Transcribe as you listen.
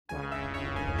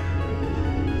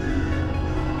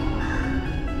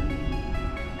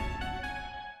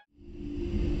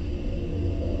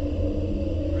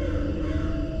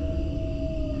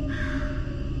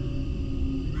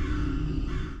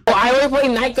play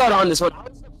Night Guard on this one. I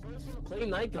was the first one to play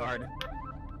Night Guard.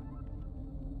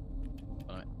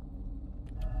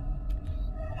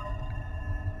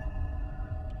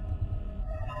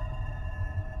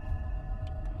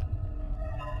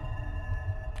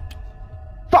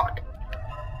 Fuck!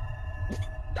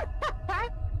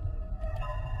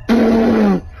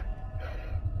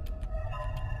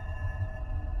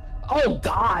 Oh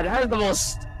god, that is the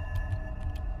most...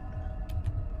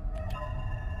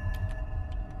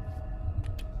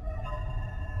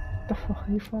 The fuck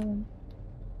are you from?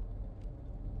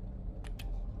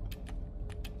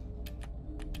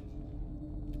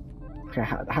 Okay,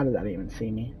 how did that even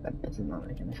see me? That does not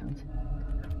make any sense.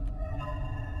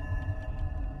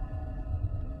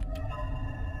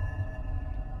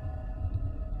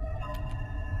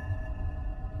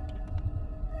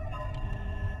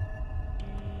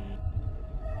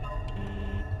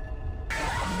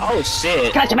 Oh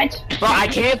shit. Gotcha, bitch! Bro, I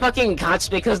can't fucking catch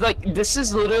because like this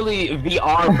is literally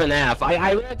VR FNAF.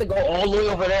 I really have to go all the way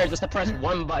over there just to press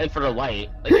one button for the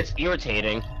light. Like it's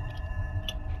irritating.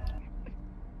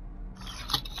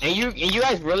 And you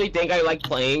guys really think I like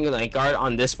playing Night Guard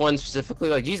on this one specifically?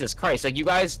 Like Jesus Christ, like you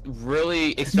guys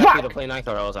really expect me to play Night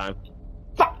Guard all the time.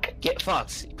 Fuck! Get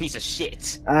fucked, piece of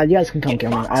shit. You guys can come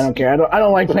kill me. I don't care. I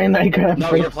don't like playing Night Guard.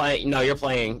 No, you're playing. No, you're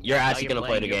playing. You're actually gonna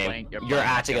play the game. You're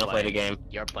actually gonna play the game.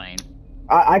 You're playing.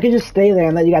 I could just stay there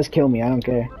and let you guys kill me. I don't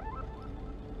care.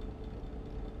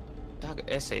 Dog,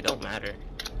 essay don't matter.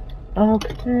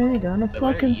 Okay, gonna But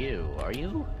where are fucking. you? Are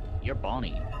you? You're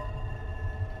Bonnie.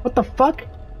 What the fuck?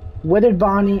 Withered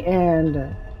Bonnie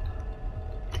and.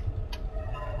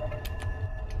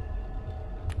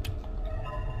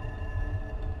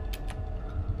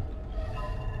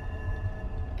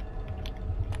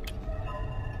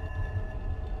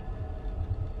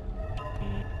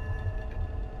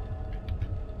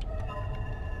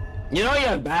 You know you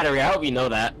have battery. I hope you know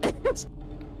that.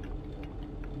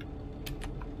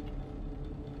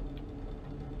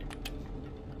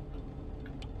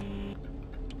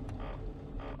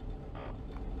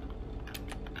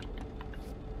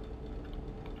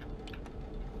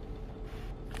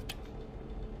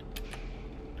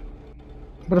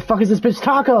 What the fuck is this bitch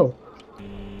taco?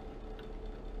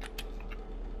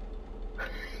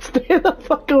 Stay the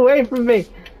fuck away from me!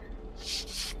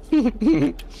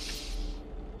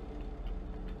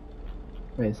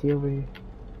 Wait, is he over here?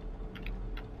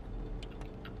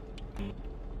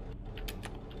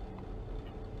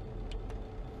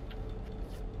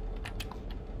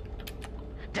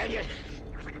 Dang it!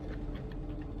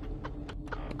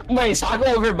 Wait, so I go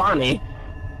over Bonnie.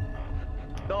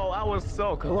 No, I was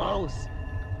so close.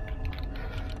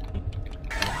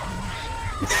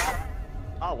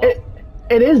 Oh, well.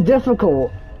 It is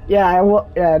difficult. Yeah,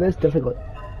 it is difficult.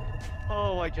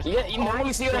 Oh, I just. Yeah, now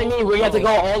you see what I mean. We have to go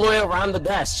all the way around the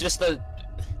desk just to.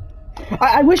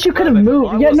 I wish you could have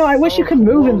moved. Yeah, no, I wish you could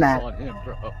move in that.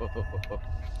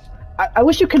 I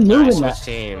wish you could move in that. Switch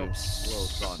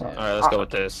teams. Alright, let's go with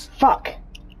this. Fuck.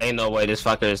 Ain't no way this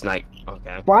fucker is like.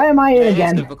 Okay. Why am I in It's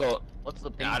again? difficult. What's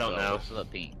the pink? I don't know. What's the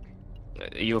pink?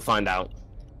 You'll find out.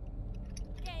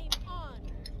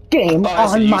 Game Oh,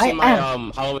 on you my see my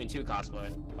app. Halloween 2 cosplay.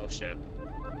 Oh shit.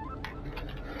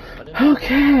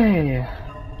 Okay.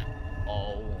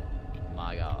 Oh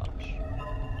my gosh.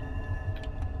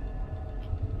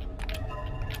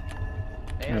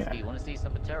 Hey, Yeah. you want to see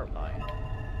something terrifying?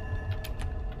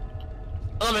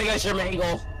 Oh my gosh, your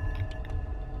mangle.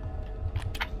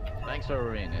 Thanks for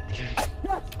ruining it.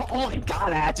 Oh my god,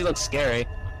 that actually looks scary.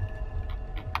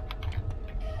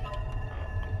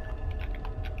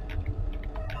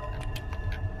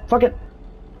 Fuck it.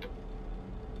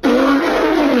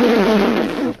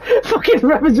 Fucking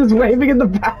Rev is just waving in the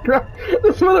background.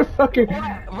 This motherfucker.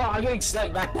 Bro, I'm getting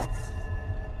sent back.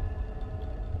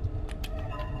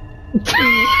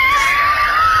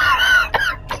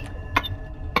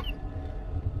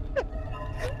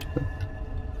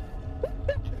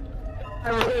 I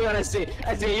really want to see.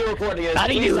 I see you recording this.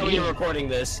 Please tell me you're recording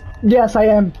this. Yes, I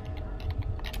am.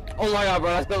 Oh my god, bro,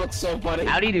 that's gonna look so funny.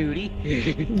 Howdy doody.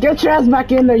 Get your ass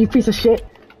back in there, you piece of shit.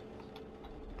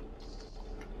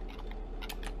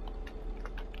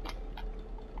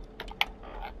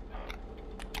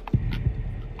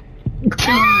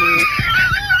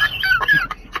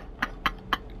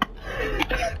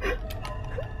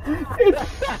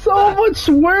 It's so much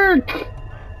work.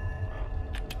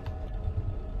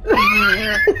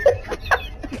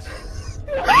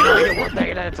 One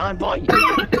thing at a time, boy.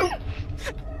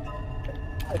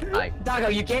 Doggo,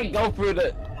 you can't go through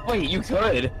the. Wait, you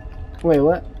could. Wait,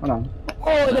 what? Hold on.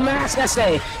 Oh, the mask, I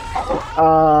say.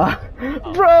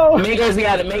 Bro. Mago's,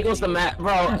 yeah, the Mago's the mask,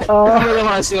 bro. Uh. I really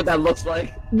want to see what that looks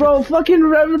like. Bro, fucking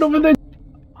Reverend over there.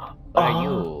 What are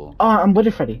you? I'm with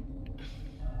you, Freddy.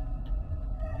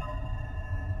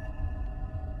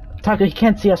 Taco, he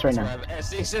can't see us right now.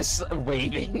 It's just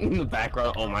waving in the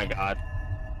background. Oh my god.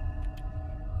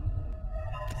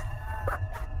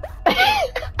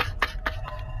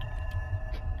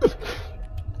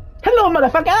 Hello,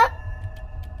 motherfucker!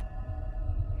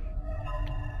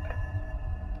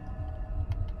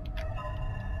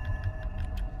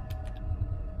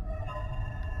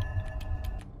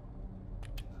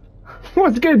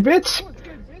 What's good, bitch?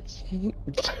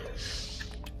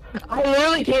 I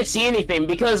literally can't see anything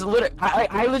because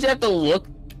I legit have to look.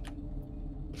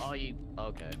 Oh, you.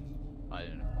 Okay. I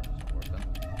didn't know it was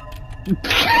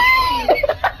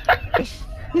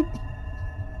working.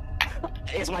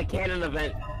 It's my canon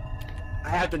event. I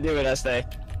have to do it, Estee.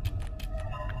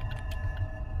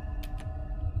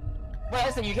 Wait,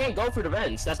 Estee, you can't go through the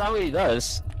vents. That's not what he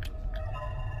does.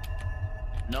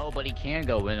 No, but he can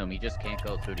go in them. He just can't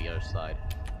go through the other side.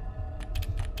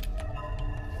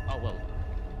 Oh well.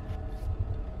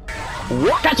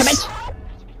 What? Gotcha, bitch!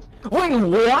 Wait,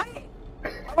 what?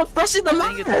 I'm pressing the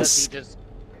I think it's 'cause mask! he just.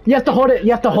 You have to hold it.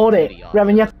 You have to hold it,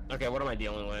 Reverend. You have Okay, what am I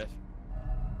dealing with?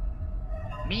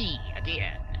 Me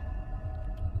again.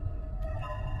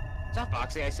 Is that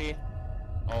Foxy I see?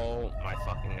 Oh my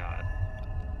fucking god.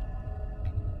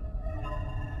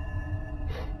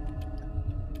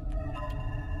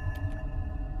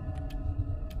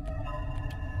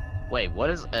 Wait, what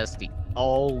is SD?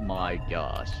 Oh my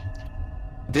gosh.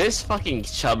 This fucking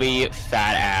chubby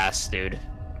fat ass, dude.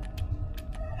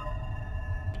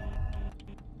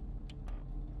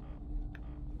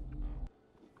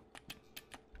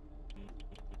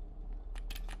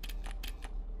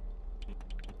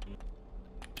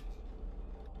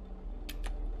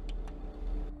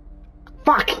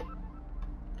 Fuck!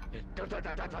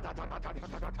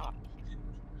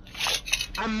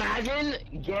 Imagine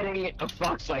getting a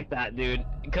fox like that, dude.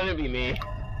 It couldn't be me.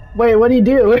 Wait, what do you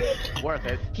do? Worth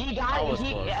it. He I got was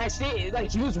he close. I see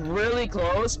like he was really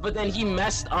close, but then he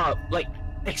messed up like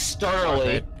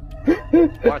externally.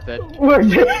 Worth it.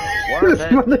 Worth it. Worth This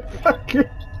it. motherfucker.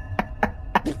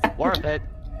 Worth it.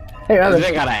 Hey, This Reverend.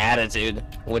 thing got an attitude.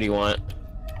 What do you want?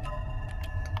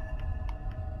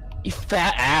 You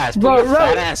fat ass. Put your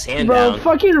fat ass hand bro, down.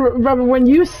 fucking Reverend, when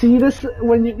you see this,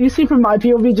 when you see from my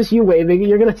POV just you waving,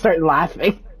 you're gonna start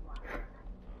laughing.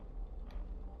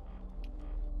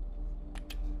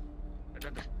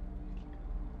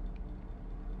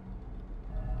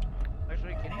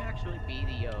 Actually, can you actually be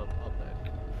the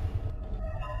puppet?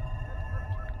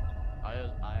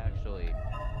 I actually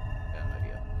got an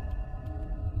idea.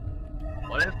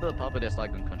 What if the puppet is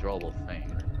like a controllable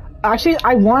thing? Actually,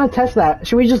 I want to test that.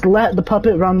 Should we just let the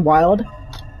puppet run wild?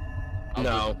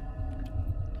 No.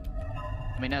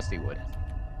 I mean, Nesty would.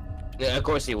 Yeah, of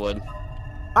course he would.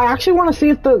 I actually want to see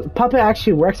if the puppet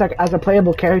actually works like as a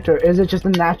playable character. Is it just a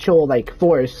natural like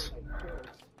force?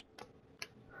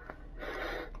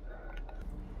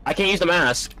 I can't use the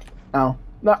mask. Oh,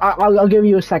 no, I'll give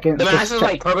you a second. The Just mask is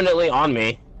check. like permanently on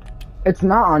me. It's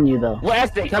not on you though. What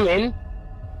if they come in?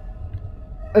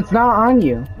 It's not on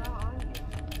you.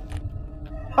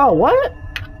 Oh, what?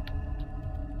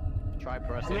 Try I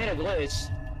pressing made a it.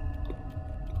 glitch.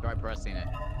 Try pressing it.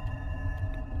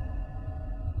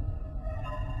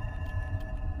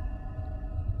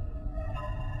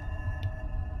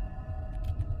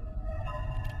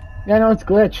 Yeah, no, it's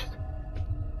glitched.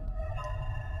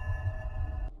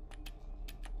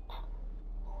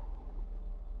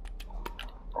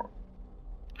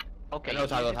 Okay. I know even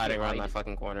Taco's if hiding you around hide- that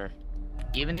fucking corner.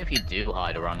 Even if you do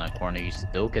hide around that corner, you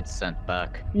still get sent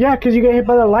back. Yeah, because you get hit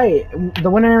by the light. The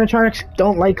winter animatronics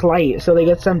don't like light, so they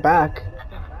get sent back.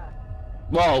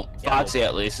 Well, Yeah, Foxy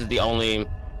at least is the only.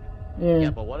 Yeah. Yeah,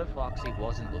 but what if Foxy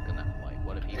wasn't looking at light?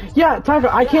 What if he was? Yeah, Taco,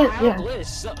 I can't. I have Yeah, a glitch.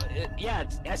 So,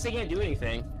 yeah, SC can't do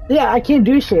anything. yeah, I can't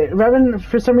do shit. Revan,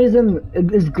 for some reason,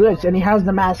 is glitched, and he has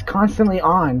the mask constantly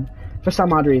on, for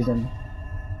some odd reason.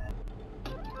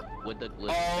 Would the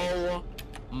glitch Oh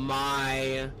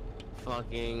my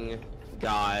fucking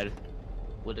god.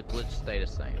 would the glitch stay the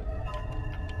same?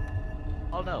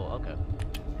 Oh no, okay.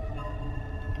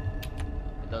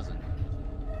 It doesn't.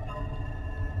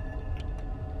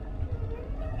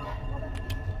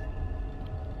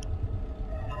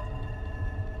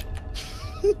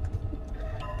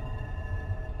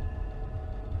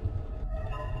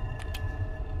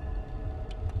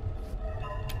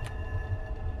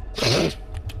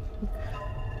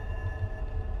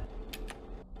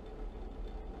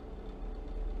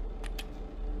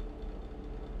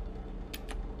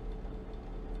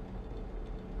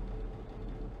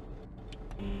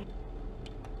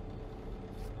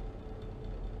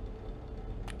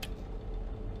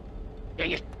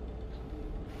 Yeah.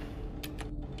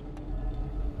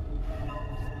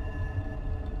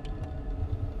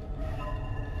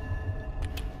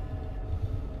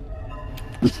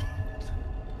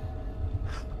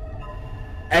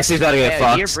 Essie's about to get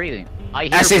fucked. I hear breathing.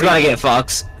 Essie's about to get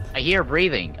fucked. I hear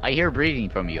breathing. I hear breathing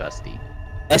from you, SD.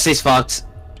 Essie's fucked.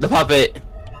 The puppet.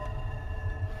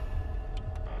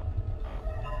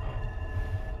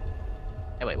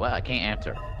 Hey, wait, what? I can't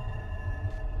answer.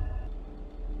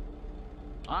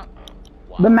 Huh?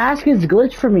 Wow. The mask is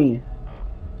glitched for me.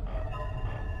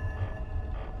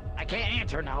 I can't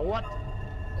answer now. What?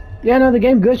 Yeah, no, the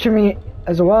game glitched for me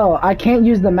as well. I can't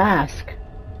use the mask.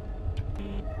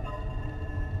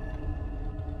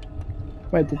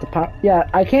 Wait, did the pop? Yeah,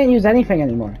 I can't use anything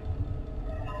anymore.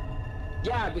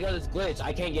 Yeah, because it's glitched.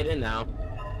 I can't get in now.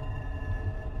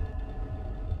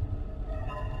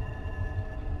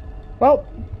 Well.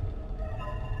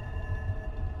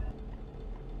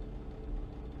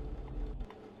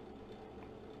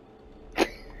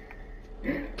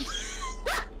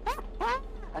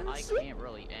 I can't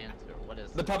really answer. What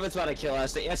is The puppet's about to kill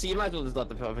us. Yeah, so you might as well just let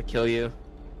the puppet kill you.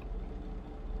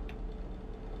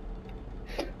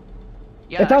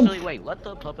 Yeah, It's on- actually, wait. Let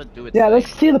the puppet do its Yeah, thing.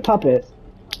 let's see the puppet.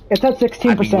 It's at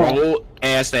 16%. Roll.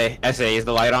 Hey, SA, is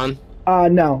the light on?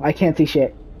 No, I can't see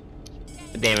shit.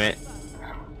 Damn it.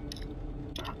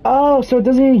 Oh, so it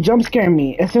doesn't even jump scare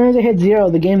me. As soon as it hits 0,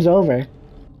 the game's over.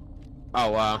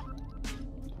 Oh, wow.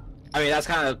 I mean, that's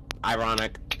kind of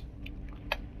ironic.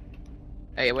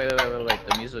 Hey, wait.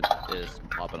 The music is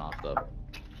popping off, though.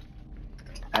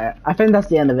 I think that's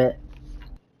the end of it.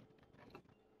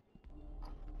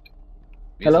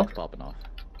 Hello? Music's popping off.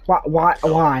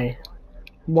 Why?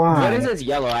 What is this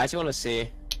yellow? I actually want to see.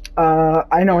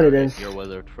 I know what it is. Your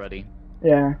withered Freddy.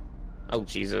 Yeah. Oh,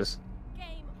 Jesus.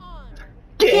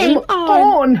 Game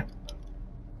on!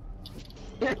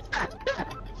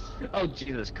 Oh,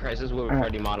 Jesus Christ, this Wilbur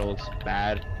Alright. Freddy model looks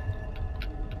bad.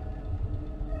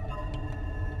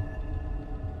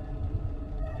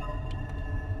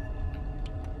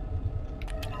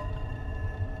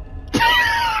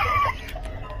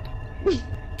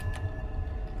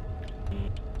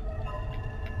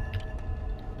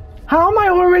 How am I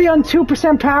already on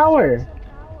 2% power?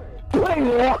 Wait,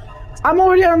 what? I'm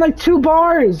already on like 2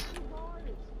 bars.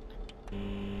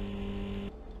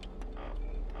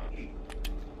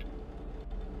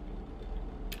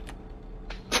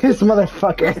 This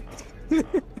motherfucker.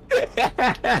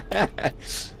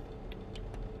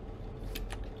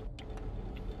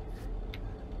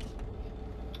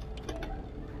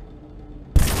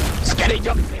 Skinny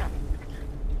jump there.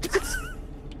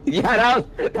 Yeah,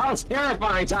 that was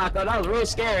terrifying, Taco. That was real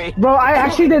scary. Bro, I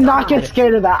actually did not get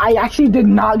scared of that. I actually did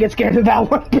not get scared of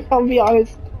that one, I'll be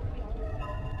honest.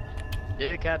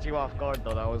 Didn't catch you off guard,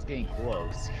 though. That was getting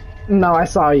close. No, I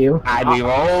saw you. I be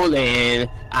rolling.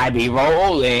 I be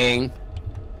rolling.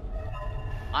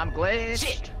 I'm glitched.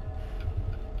 Shit.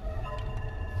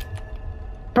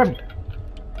 Perfect.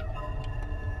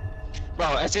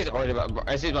 Bro, SC's already about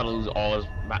to lose all his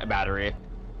battery.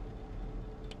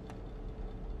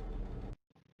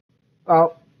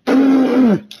 Oh.